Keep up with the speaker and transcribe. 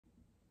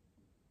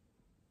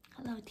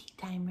Hello, tea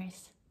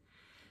timers.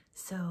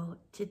 So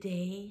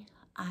today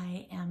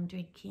I am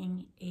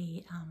drinking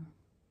a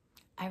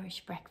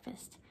Irish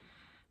breakfast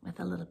with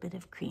a little bit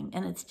of cream,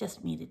 and it's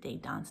just me today.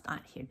 Don's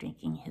not here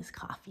drinking his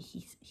coffee.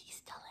 He's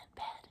still in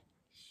bed.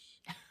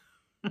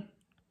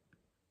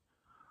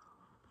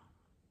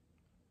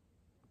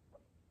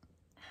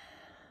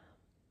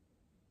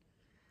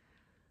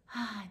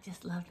 I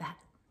just love that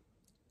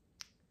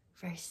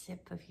first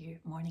sip of your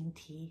morning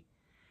tea.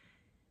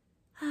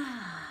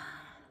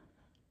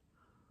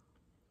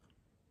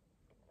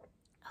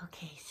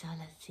 Okay, so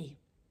let's see.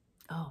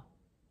 Oh,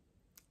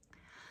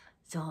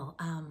 so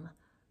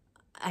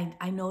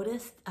I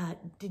noticed,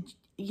 did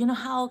you know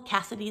how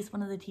Cassidy is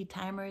one of the tea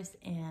timers,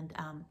 and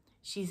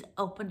she's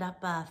opened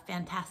up a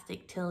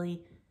Fantastic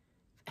Tilly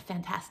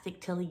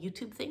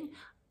YouTube thing?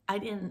 I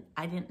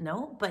didn't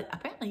know, but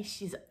apparently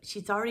she's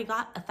already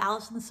got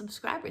 1,000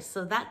 subscribers,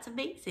 so that's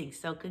amazing.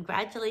 So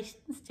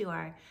congratulations to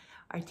our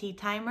tea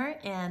timer,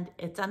 and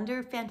it's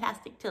under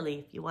Fantastic Tilly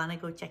if you want to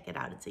go check it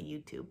out. It's a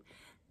YouTube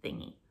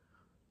thingy.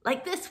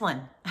 Like this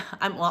one.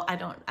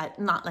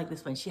 Not like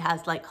this one. She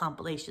has like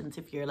compilations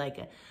if you're like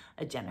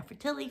a Jennifer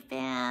Tilly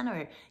fan,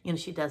 or, you know,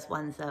 she does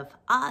ones of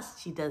us.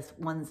 She does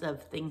ones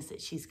of things that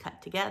she's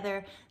cut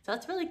together. So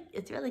it's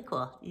really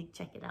cool. You can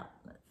check it out.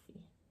 Let's see.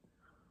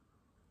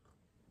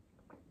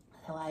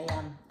 So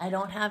I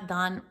don't have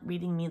Don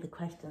reading me the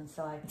questions,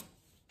 so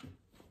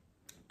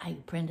I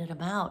printed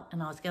them out,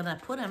 and I was gonna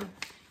put them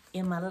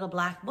in my little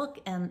black book,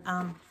 and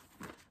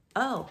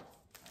oh,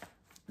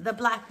 the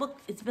black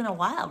book, it's been a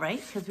while,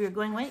 right? Because we were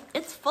going away.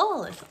 It's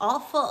full. It's all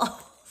full.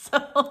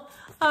 So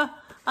I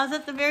was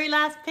at the very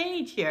last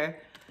page here.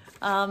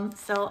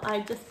 So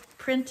I just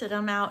printed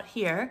them out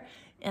here,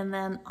 and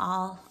then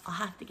I'll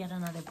have to get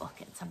another book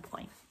at some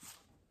point.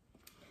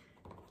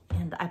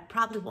 And I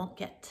probably won't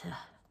get to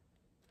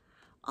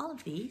all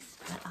of these,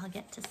 but I'll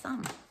get to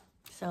some.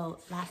 So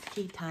last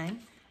tea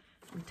time,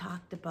 we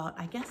talked about,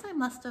 I guess I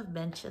must have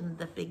mentioned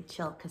The Big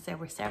Chill, because there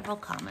were several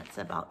comments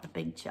about The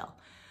Big Chill.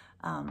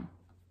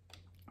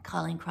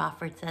 Colleen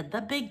Crawford said,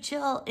 "The Big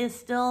Chill is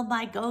still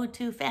my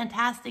go-to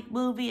fantastic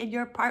movie, and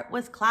your part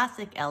was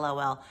classic,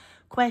 LOL.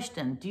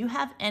 Question, do you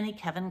have any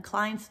Kevin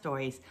Kline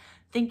stories?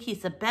 Think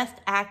he's the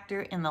best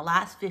actor in the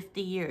last 50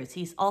 years.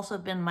 He's also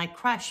been my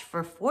crush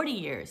for 40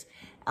 years,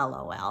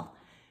 LOL.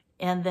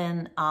 And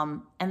then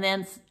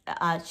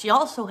she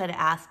also had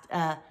asked,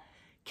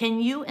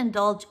 can you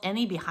indulge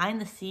any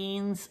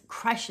behind-the-scenes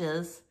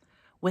crushes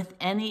with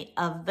any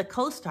of the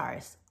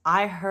co-stars?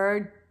 I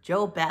heard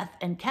Joe, Beth,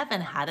 and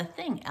Kevin had a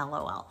thing,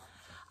 LOL.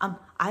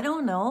 I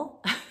don't know.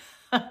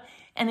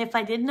 And if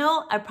I did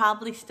know, I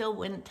probably still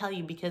wouldn't tell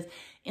you, because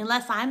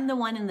unless I'm the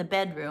one in the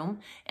bedroom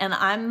and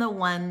I'm the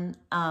one,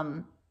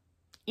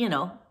 you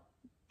know,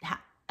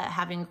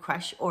 having a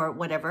crush or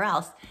whatever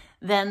else,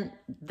 then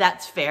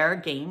that's fair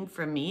game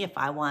for me if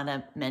I want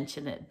to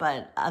mention it.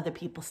 But other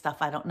people's stuff,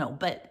 I don't know.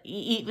 But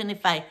even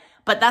if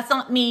but that's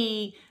not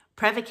me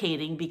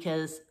provocating,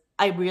 because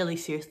I really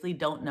seriously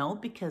don't know,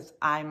 because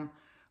I'm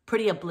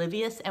pretty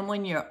oblivious. And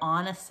when you're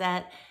on a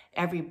set,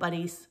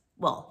 everybody's,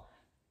 well,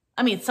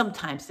 I mean,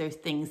 sometimes there's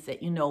things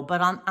that you know, but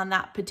on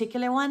that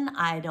particular one,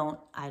 I don't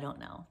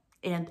know.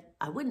 And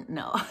I wouldn't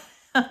know.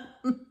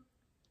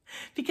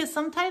 Because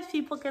sometimes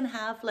people can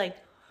have like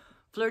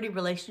flirty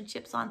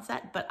relationships on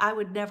set, but I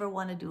would never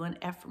want to do an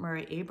F.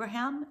 Murray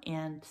Abraham.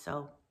 And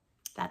so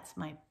that's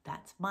my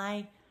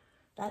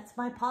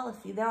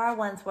policy. There are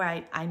ones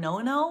where I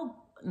know,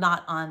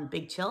 not on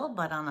Big Chill,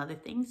 but on other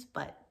things.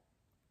 But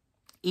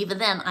even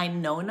then, I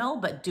know,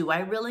 but do I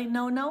really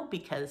know?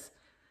 Because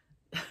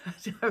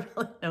do I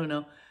really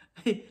know?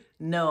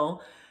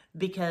 No,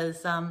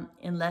 because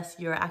unless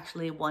you're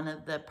actually one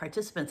of the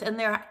participants. And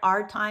there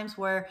are times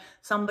where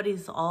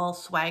somebody's all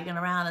swagging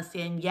around and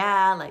saying,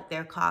 yeah, like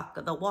they're cock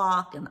of the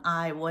walk and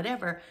I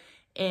whatever.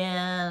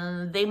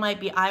 And they might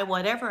be I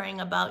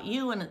whatevering about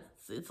you, and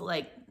it's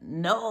like,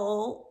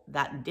 no,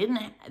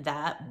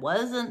 that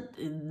wasn't,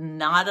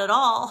 not at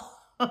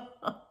all.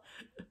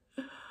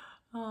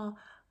 Oh,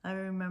 I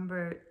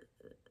remember,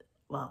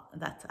 well,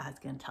 I was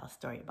going to tell a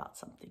story about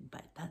something,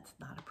 but that's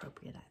not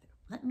appropriate either.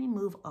 Let me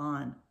move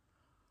on.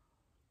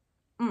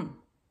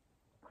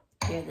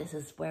 Here, this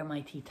is where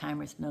my tea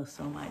timers know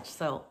so much.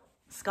 So,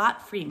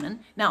 Scott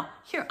Freeman. Now,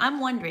 here,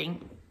 I'm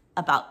wondering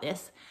about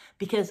this,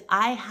 because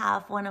I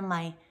have one of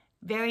my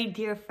very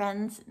dear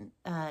friends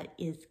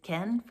is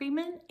Ken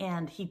Freeman,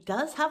 and he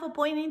does have a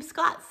boy named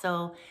Scott.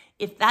 So,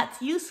 if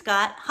that's you,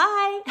 Scott,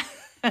 hi.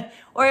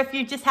 Or if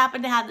you just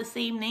happen to have the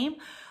same name,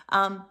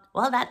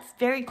 well, that's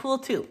very cool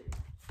too.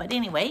 But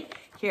anyway,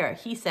 here,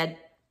 he said,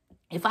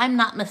 if I'm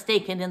not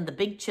mistaken, in The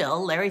Big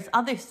Chill, Larry's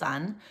other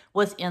son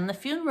was in the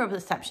funeral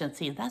reception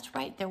scene. That's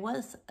right, there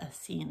was a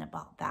scene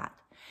about that.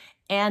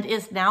 And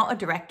is now a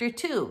director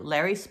too.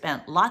 Larry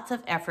spent lots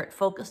of effort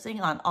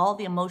focusing on all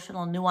the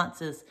emotional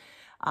nuances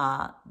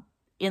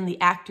in the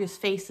actors'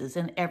 faces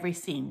in every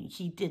scene.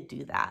 He did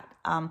do that.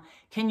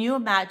 Can you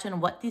imagine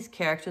what these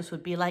characters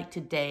would be like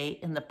today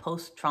in the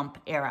post-Trump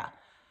era?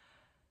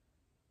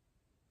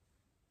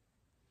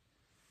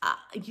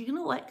 You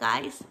know what,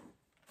 guys?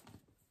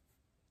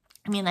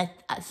 I mean,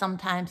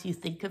 sometimes you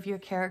think of your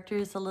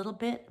characters a little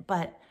bit,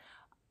 but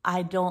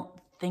I don't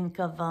think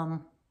of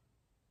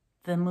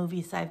the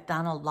movies I've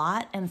done a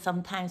lot. And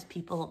sometimes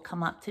people will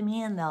come up to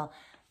me and they'll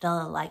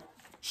like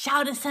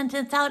shout a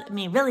sentence out at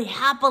me really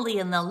happily,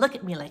 and they'll look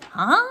at me like,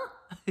 huh?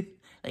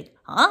 Like,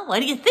 huh? What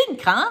do you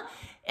think, huh?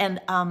 And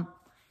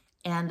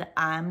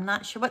I'm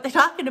not sure what they're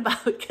talking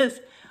about, because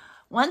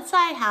once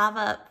I have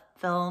a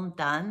film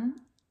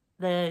done,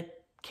 the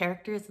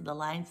characters and the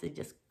lines, they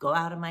just go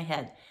out of my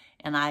head.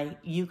 And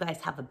you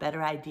guys have a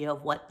better idea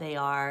of what they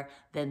are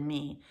than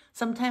me.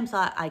 Sometimes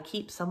I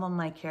keep some of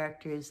my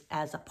characters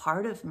as a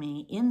part of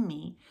me, in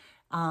me.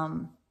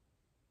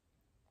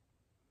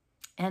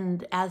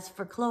 And as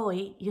for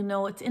Chloe, you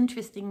know, it's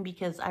interesting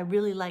because I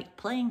really like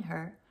playing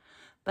her,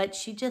 but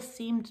she just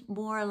seemed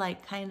more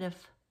like kind of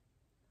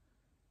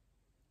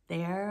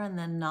there and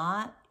then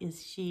not.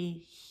 Is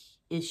she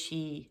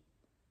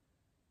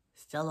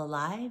still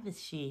alive?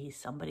 Is she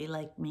somebody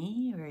like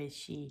me? Or is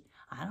she,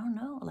 I don't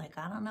know. Like,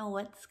 I don't know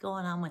what's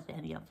going on with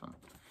any of them.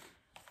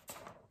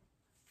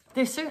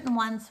 There's certain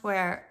ones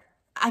where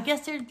I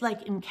guess they're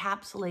like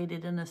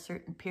encapsulated in a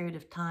certain period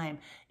of time.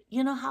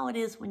 You know how it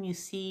is when you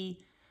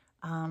see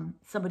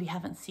somebody you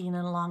haven't seen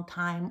in a long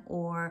time,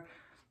 or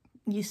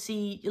you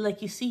see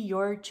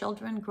your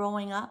children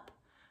growing up,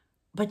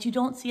 but you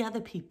don't see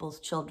other people's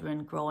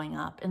children growing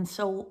up. And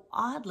so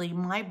oddly,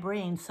 my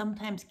brain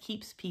sometimes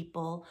keeps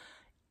people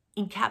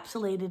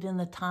encapsulated in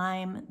the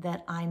time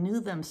that I knew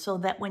them, so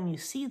that when you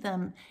see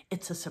them,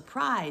 it's a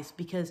surprise,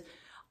 because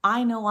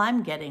I know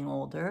I'm getting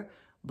older,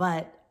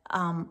 but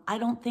I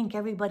don't think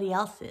everybody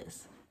else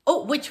is.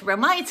 Oh, which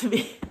reminds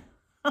me,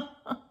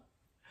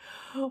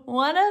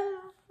 one of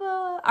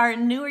our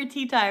newer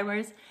tea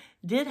timers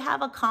did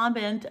have a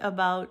comment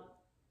about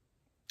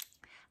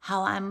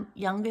how I'm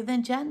younger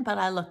than Jen, but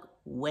I look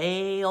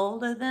way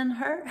older than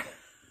her.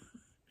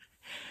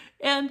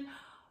 And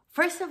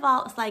first of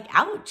all, it's like,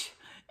 ouch.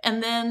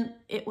 And then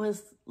it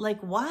was like,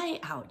 why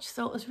ouch?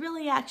 So it was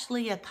really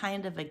actually a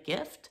kind of a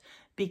gift,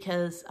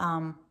 because,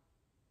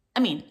 I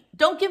mean,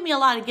 don't give me a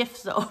lot of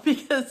gifts though,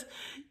 because,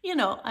 you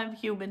know, I'm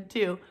human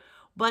too.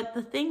 But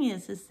the thing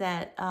is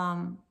that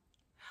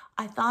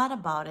I thought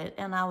about it,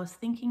 and I was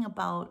thinking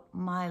about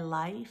my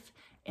life,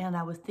 and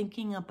I was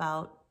thinking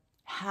about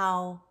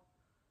how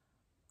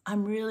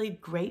I'm really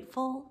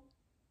grateful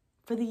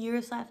for the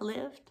years I've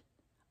lived.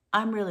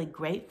 I'm really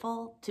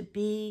grateful to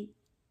be,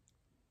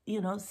 you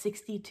know,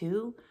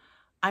 62.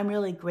 I'm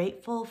really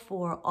grateful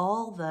for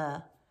all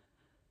the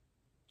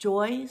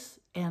joys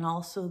and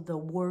also the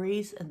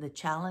worries and the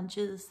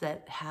challenges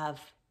that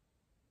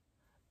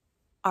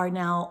are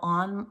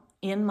now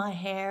in my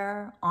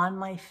hair, on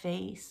my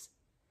face,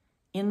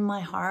 in my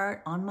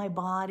heart, on my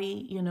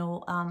body. You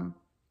know,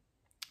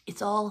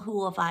 it's all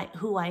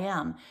who I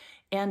am.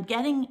 And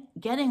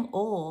getting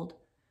old,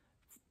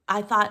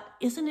 I thought,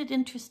 isn't it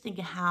interesting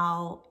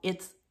how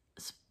it's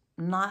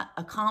not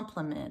a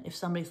compliment if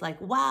somebody's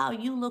like, wow,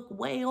 you look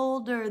way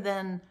older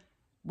than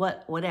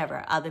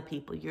whatever, other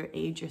people your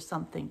age or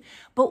something.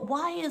 But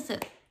why is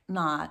it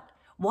not?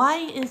 Why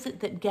is it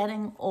that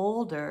getting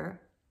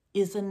older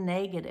is a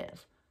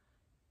negative?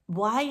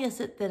 Why is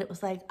it that it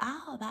was like,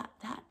 oh,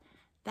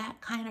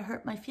 that kind of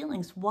hurt my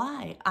feelings?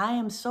 Why? I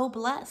am so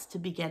blessed to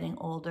be getting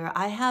older.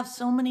 I have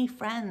so many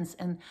friends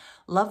and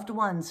loved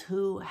ones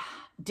who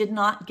did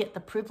not get the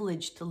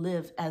privilege to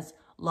live as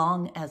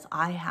long as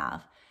I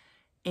have.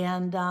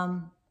 And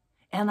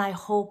I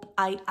hope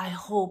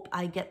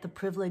I get the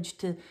privilege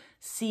to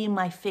see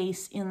my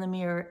face in the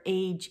mirror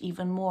age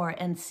even more,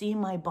 and see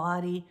my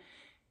body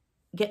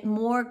get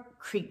more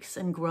creaks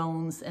and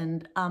groans,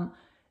 and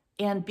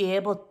be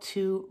able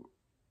to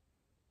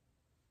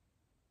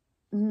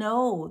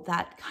know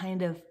that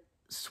kind of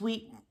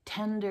sweet,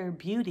 tender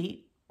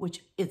beauty,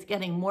 which is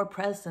getting more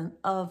present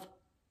of.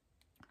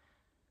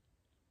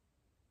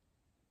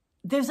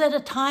 There's at a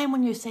time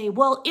when you say,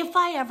 well, if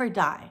I ever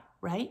die,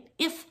 right?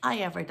 If I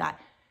ever die.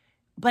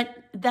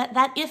 But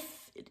that if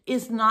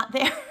is not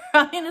there.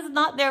 I mean, it's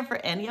not there for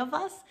any of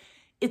us.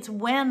 It's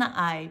when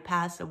I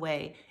pass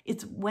away.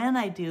 It's when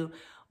I do.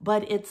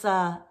 But it's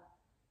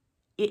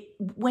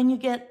when you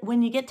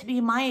get to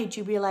be my age,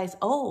 you realize,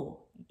 oh,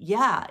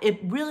 yeah, it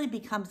really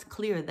becomes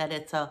clear that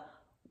it's a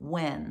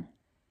when.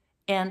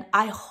 And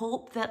I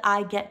hope that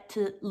I get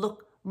to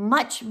look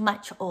much,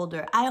 much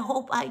older. I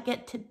hope I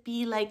get to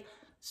be like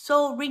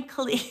so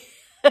wrinkly.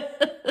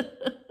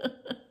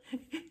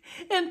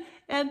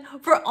 And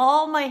for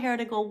all my hair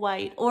to go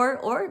white,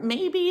 or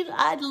maybe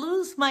I'd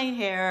lose my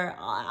hair.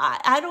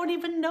 I don't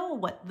even know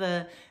what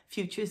the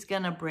future's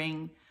gonna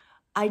bring.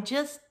 I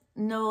just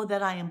know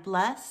that I am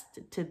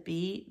blessed to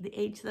be the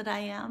age that I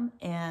am,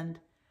 and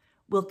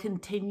will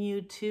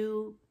continue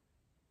to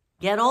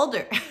get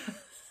older.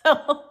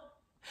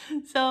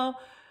 So,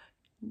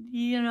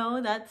 you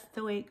know, that's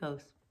the way it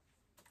goes.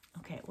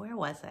 Okay, where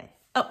was I?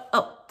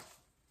 Oh.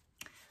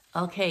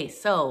 Okay,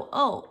 so,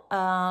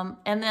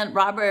 and then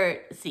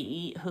Robert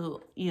C.,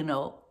 who, you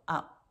know,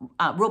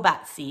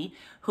 Robot C,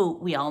 who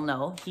we all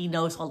know, he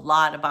knows a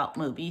lot about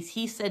movies.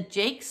 He said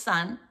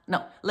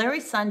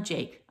Larry's son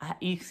Jake,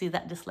 you see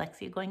that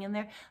dyslexia going in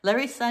there?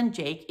 Larry's son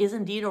Jake is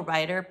indeed a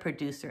writer,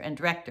 producer, and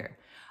director.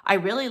 I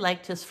really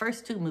liked his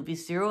first two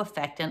movies, Zero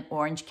Effect and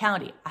Orange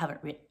County. I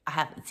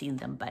haven't seen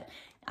them, but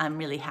I'm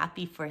really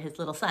happy for his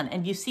little son.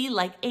 And you see,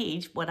 like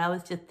age, what I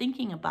was just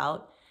thinking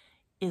about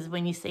is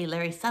when you say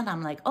Larry's son,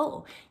 I'm like,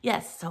 oh,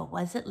 yes, so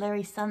was it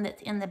Larry's son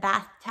that's in the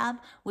bathtub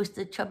with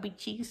the chubby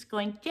cheeks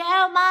going,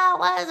 Jeremiah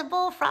was a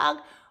bullfrog?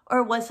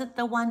 Or was it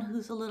the one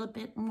who's a little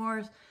bit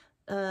more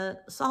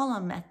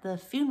solemn at the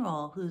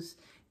funeral, who's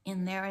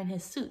in there in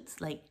his suits?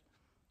 Like,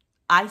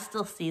 I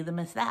still see them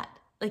as that.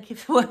 Like,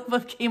 if one of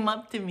them came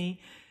up to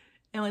me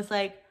and was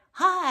like,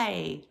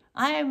 hi,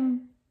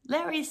 I'm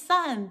Larry's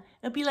son,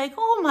 it'd be like,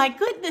 oh my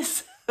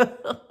goodness.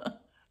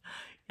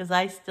 Because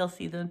I still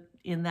see them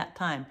in that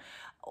time.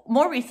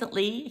 More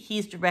recently,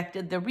 he's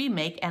directed the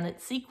remake and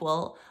its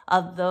sequel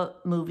of the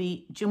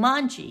movie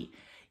Jumanji.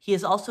 He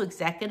is also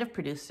executive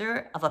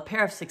producer of a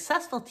pair of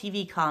successful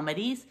TV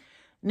comedies,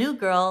 New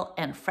Girl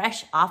and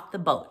Fresh Off the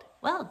Boat.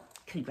 Well,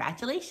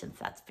 congratulations.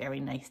 That's very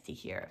nice to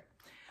hear.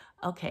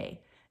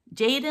 Okay,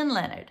 Jaden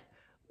Leonard,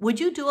 would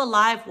you do a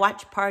live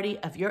watch party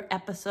of your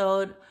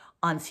episode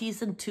on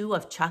season 2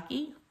 of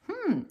Chucky?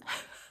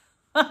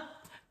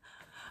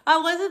 I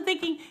wasn't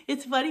thinking,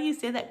 it's funny you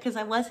say that because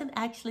I wasn't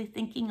actually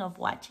thinking of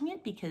watching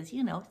it because,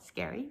 you know, it's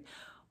scary.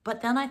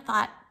 But then I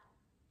thought,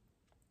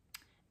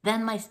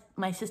 then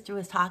my sister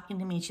was talking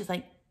to me and she's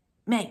like,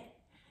 Meg,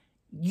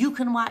 you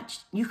can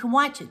watch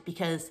it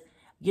because,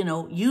 you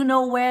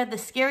know where the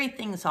scary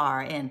things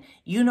are and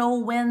you know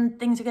when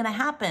things are going to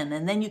happen.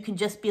 And then you can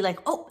just be like,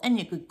 oh, and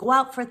you could go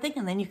out for a thing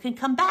and then you can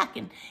come back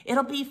and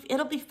it'll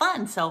be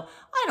fun. So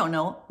I don't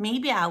know,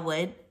 maybe I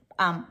would.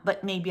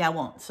 But maybe I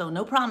won't. So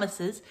no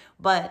promises.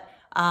 But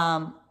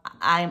I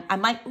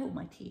might. Ooh,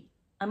 my tea.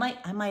 I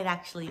might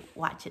actually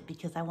watch it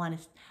because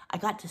I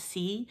got to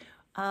see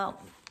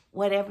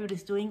what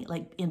everybody's doing,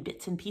 like in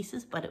bits and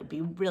pieces. But it would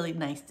be really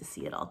nice to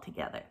see it all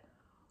together.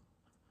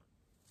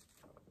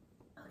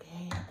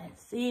 Okay,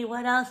 let's see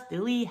what else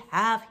do we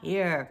have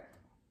here.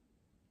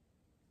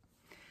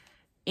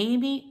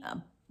 Amy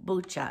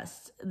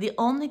Buchas, the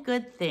only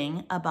good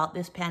thing about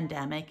this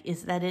pandemic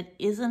is that it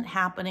isn't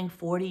happening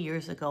 40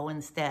 years ago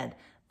instead.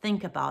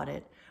 Think about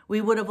it. We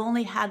would have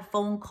only had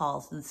phone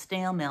calls and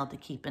snail mail to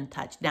keep in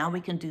touch. Now we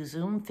can do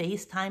Zoom,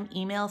 FaceTime,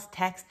 emails,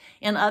 text.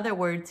 In other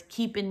words,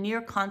 keep in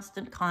near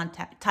constant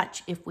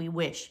touch if we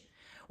wish.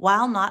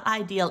 While not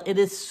ideal, it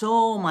is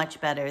so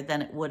much better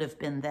than it would have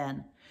been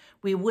then.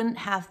 We wouldn't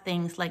have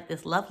things like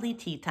this lovely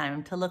tea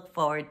time to look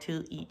forward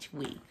to each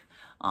week.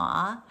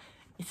 Aw,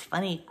 it's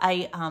funny.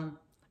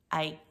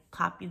 I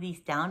copy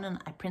these down and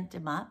I print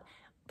them up,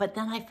 but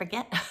then I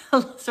forget,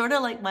 sort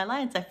of like my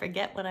lines, I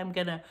forget what I'm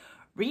going to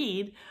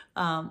read,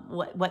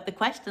 what the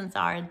questions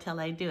are until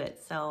I do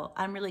it. So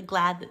I'm really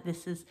glad that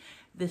this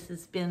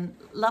has been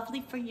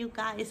lovely for you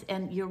guys.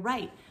 And you're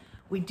right,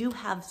 we do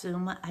have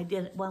Zoom. I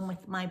did one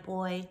with my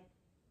boy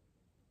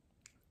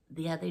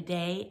the other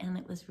day, and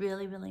it was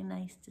really, really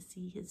nice to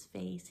see his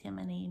face, him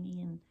and Amy.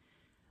 And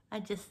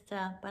I just,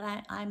 but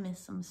I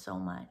miss him so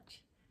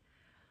much.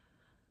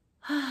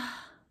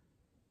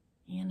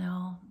 You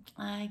know,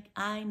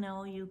 I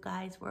know you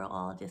guys were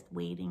all just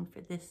waiting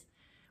for this.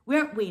 We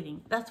aren't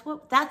waiting. That's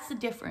the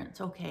difference.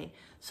 Okay.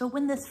 So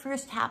when this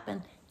first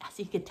happened, as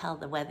you could tell,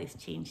 the weather's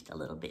changed a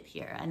little bit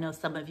here. I know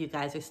some of you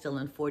guys are still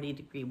in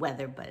 40-degree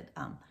weather, but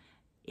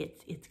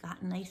it's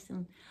gotten nice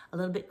and a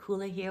little bit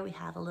cooler here. We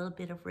had a little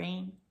bit of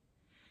rain.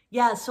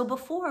 Yeah. So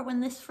before, when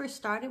this first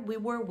started, we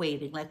were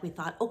waiting. Like we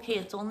thought, okay,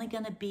 it's only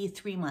going to be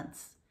 3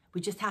 months.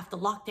 We just have to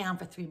lock down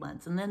for 3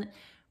 months. And then it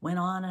went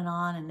on.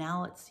 And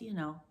now it's, you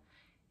know,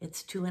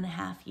 it's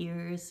 2.5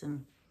 years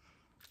and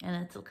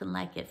it's looking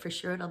like it. For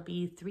sure it'll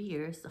be 3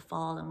 years, the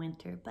fall and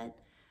winter. But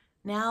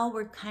now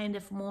we're kind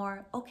of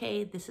more,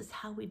 okay, this is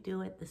how we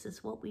do it. This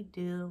is what we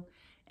do.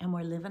 And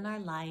we're living our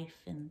life.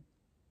 And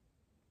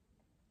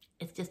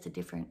it's just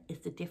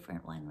it's a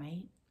different one,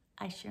 right?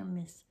 I sure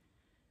miss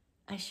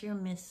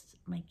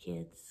my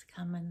kids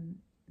coming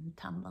and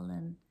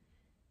tumbling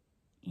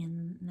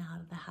in and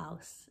out of the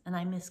house. And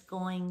I miss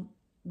going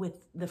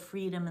with the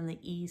freedom and the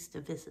ease to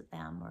visit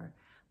them or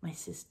my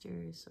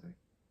sisters or,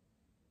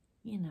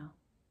 you know.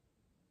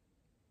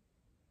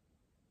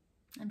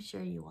 I'm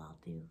sure you all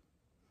do.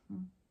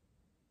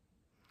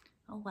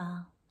 Oh,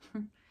 well.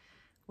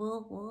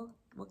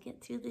 We'll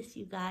get through this,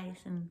 you guys,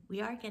 and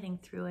we are getting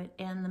through it.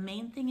 And the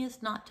main thing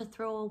is not to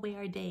throw away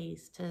our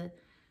days, to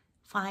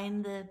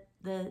find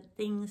the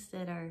things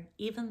that are,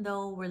 even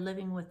though we're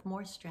living with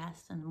more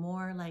stress and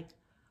more like,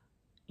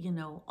 you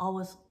know,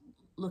 always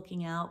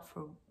looking out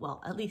for,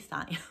 well, at least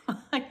I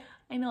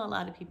know a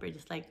lot of people are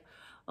just like,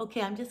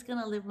 okay, I'm just going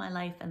to live my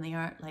life. And they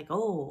aren't like,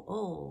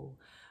 oh,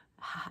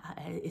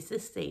 is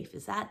this safe?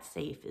 Is that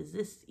safe? Is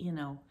this, you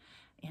know,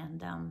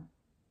 and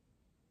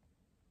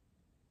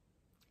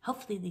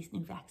hopefully these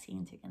new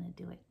vaccines are going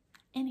to do it.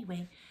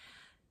 Anyway,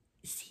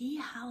 see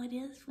how it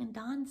is when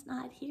Dawn's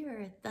not here.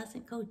 It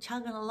doesn't go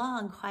chugging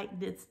along quite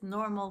its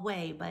normal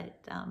way, but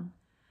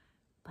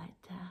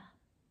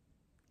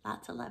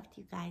lots of love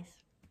to you guys.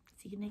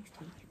 See you next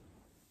week.